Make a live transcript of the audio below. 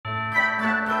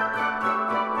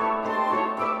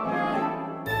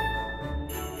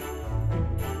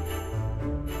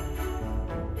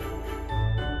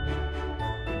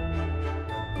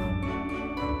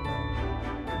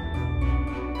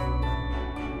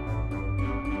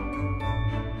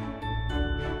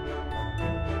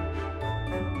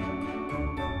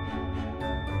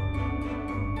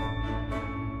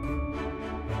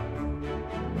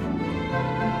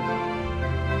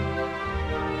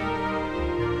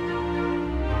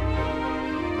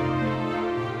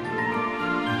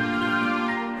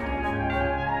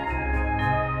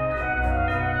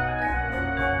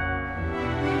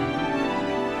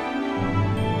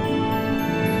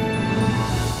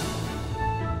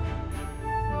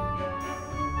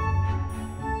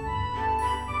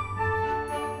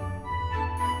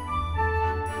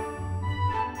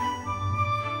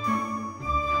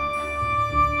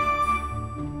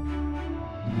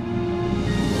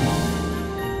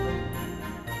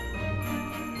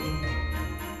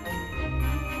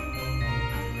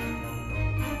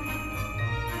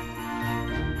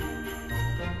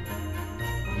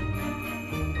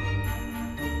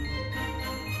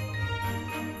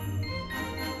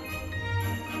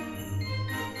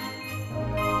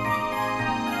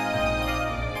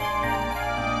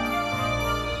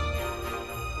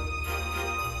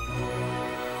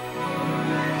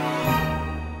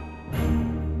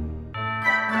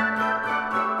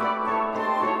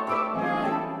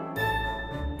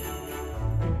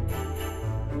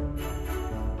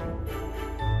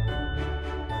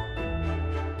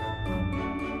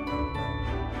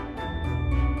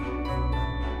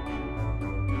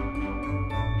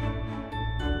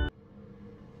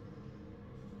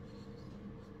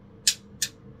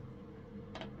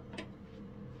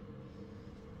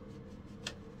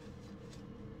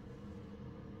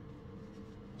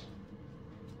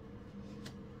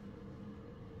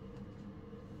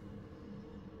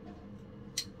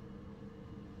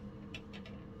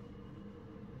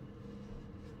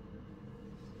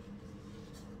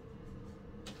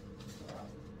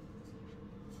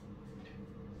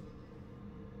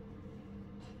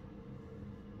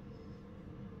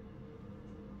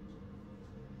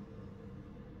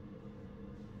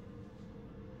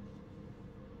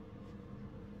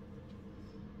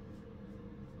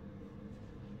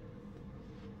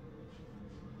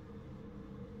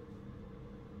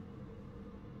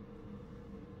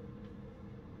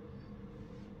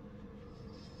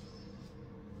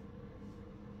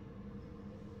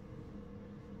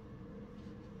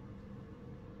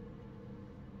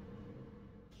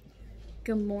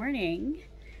Good morning.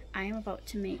 I am about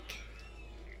to make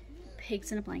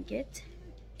pigs in a blanket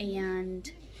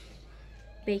and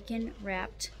bacon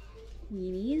wrapped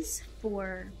weenies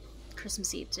for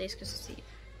Christmas Eve. Today's Christmas Eve.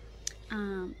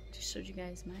 Just showed you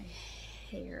guys my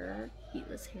hair,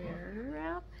 Heatless hair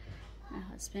wrap. My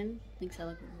husband thinks I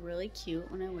look really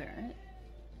cute when I wear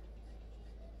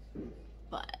it,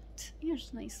 but you know,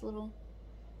 just a nice little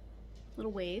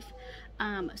wave.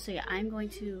 So yeah, I'm going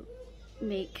to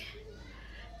make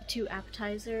 2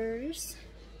 appetizers,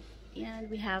 and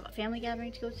we have a family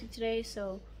gathering to go to today,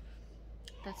 so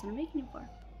that's what I'm making it for.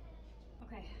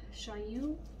 Okay, showing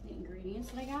you the ingredients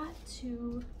that I got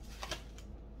to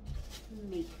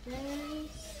make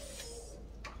this.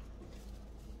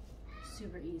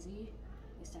 Super easy,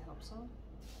 at least I hope so.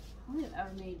 I don't think I've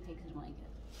ever made pigs in a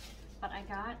blanket, but I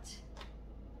got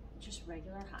just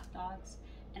regular hot dogs,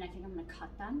 and I think I'm gonna cut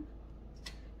them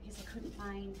because I couldn't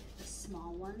find the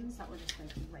small ones that were just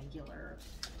like regular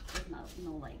with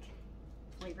no like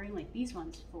flavoring. Like these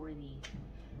ones for the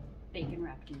bacon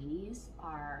wrapped weenies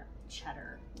are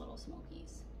cheddar little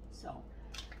smokies, so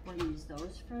we're gonna use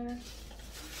those for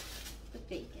the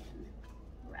bacon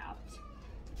wrapped,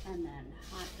 and then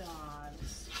hot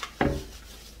dogs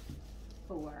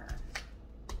for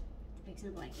the pigs in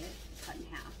a blanket cut in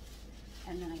half,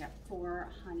 and then I got 4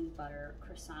 honey butter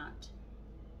croissant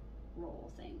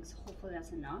roll things. Hopefully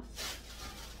that's enough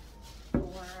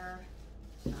for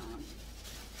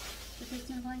the pigs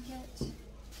in a blanket.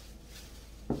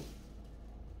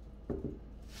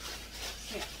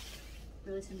 So yeah,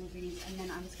 really simple ingredients. And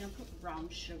then I'm just gonna put brown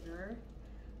sugar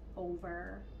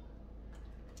over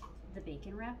the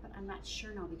bacon wrap, but I'm not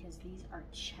sure now because these are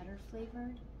cheddar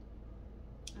flavored.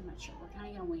 I'm not sure. We're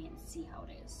kind of gonna wait and see how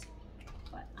it is.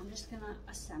 But I'm just gonna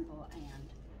assemble, and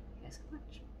you guys can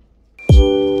watch.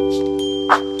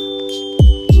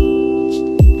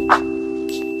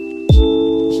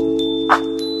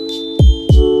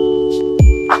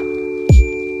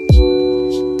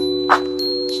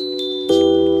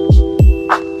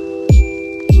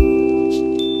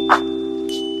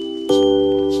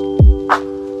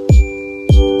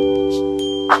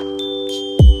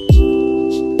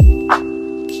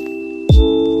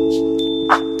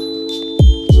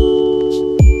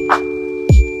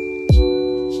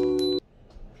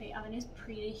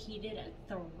 Preheated at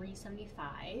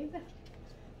 375.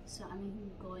 So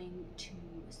I'm going to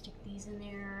stick these in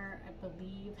there. I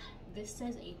believe this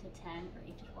says 8 to 10 or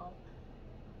 8 to 12,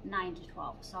 9 to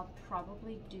 12. So I'll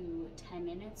probably do 10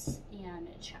 minutes and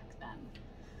check them.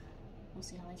 We'll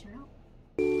see how they turn out.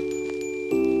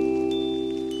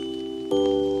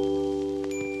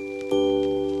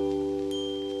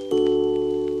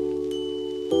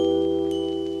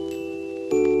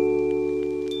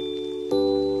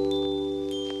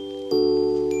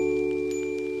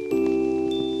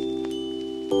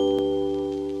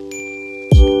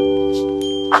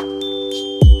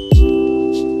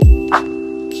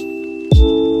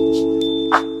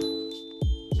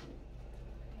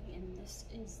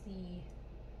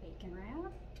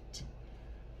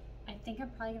 I think I'm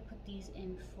probably gonna put these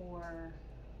in for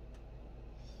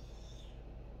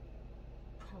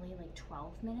probably like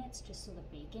 12 minutes just so the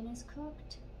bacon is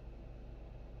cooked.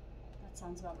 That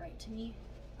sounds about right to me.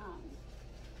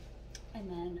 And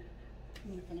then I'm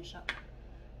gonna finish up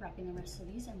wrapping the rest of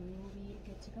these, and we will be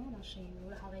good to go, and I'll show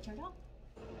you how they turned out.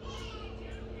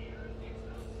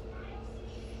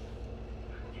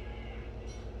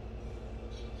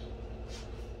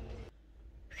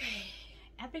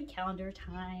 Advent calendar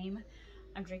time.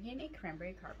 I'm drinking a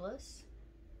cranberry carbless.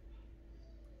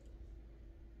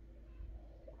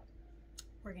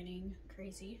 We're getting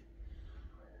crazy.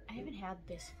 I haven't had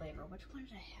this flavor. Which one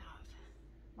did I have?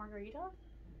 Margarita?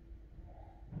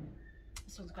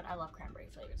 This one's good. I love cranberry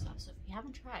flavored stuff. So if you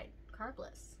haven't tried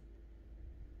carbless,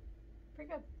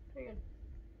 pretty good. Pretty good.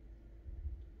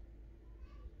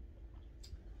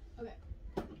 Okay.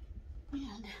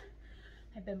 And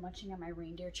I've been munching on my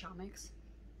reindeer chow mix.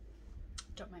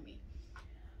 Don't mind me.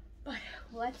 But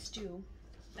let's do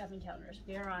advent calendars.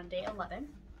 We are on day 11.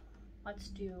 Let's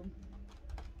do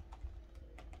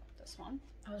this one.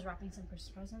 I was wrapping some Christmas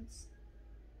presents,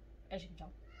 as you can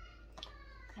tell.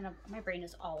 Kind of, my brain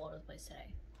is all over the place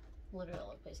today. Literally all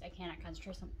over the place. I cannot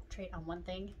concentrate on one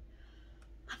thing.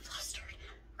 I'm flustered.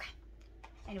 Okay.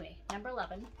 Anyway, number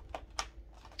 11. Let's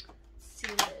see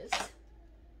what it is.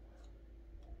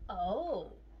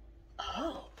 Oh,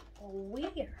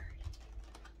 weird.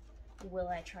 Will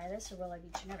I try this or will I be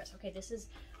too nervous? Okay, this is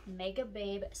Mega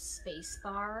Babe Space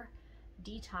Bar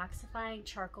Detoxifying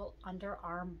Charcoal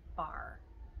Underarm Bar.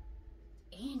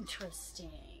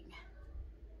 Interesting.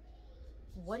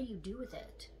 What do you do with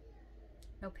it?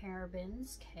 No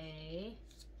parabens. Okay.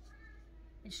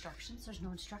 Instructions? There's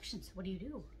no instructions. What do you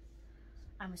do?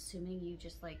 I'm assuming you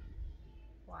just like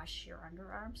wash your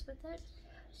underarms with it.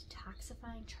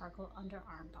 Detoxifying charcoal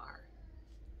underarm bar.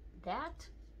 That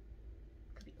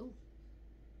could be, ooh,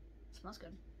 smells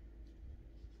good.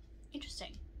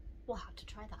 Interesting. We'll have to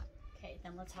try that. Okay,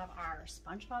 then let's have our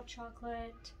SpongeBob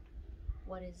chocolate.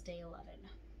 What is day 11?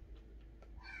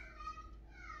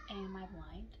 Am I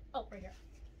blind? Oh, right here.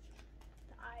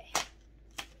 The eye.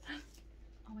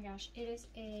 Oh my gosh, it is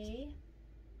a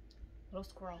little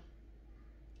squirrel.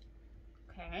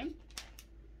 Okay.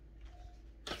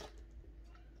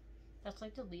 That's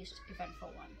like the least eventful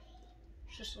one.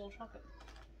 It's just a little chocolate.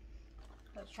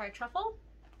 Let's try truffle.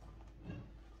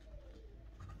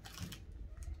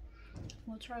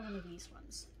 We'll try one of these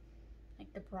ones.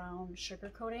 Like the brown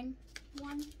sugar coating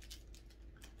one.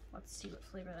 Let's see what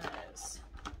flavor that is.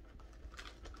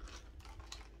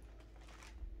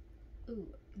 Ooh,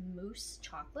 mousse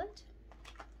chocolate.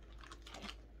 Okay.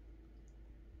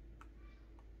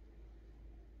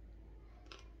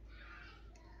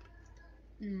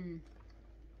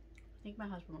 I think my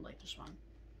husband would like this one.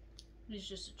 He's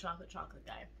just a chocolate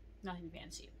guy. Nothing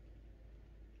fancy.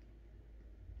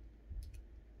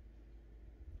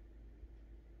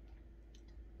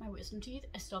 My wisdom teeth,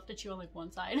 I still have to chew on like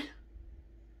one side.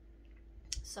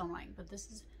 So annoying, but this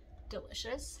is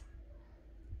delicious.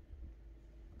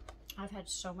 I've had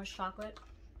so much chocolate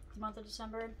the month of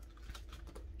December.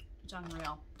 It's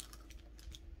unreal.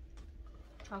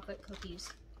 Chocolate, cookies,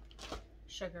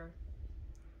 sugar.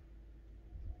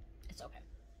 It's okay.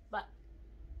 But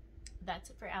that's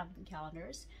it for advent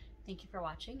calendars. Thank you for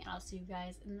watching, and I'll see you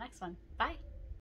guys in the next one. Bye!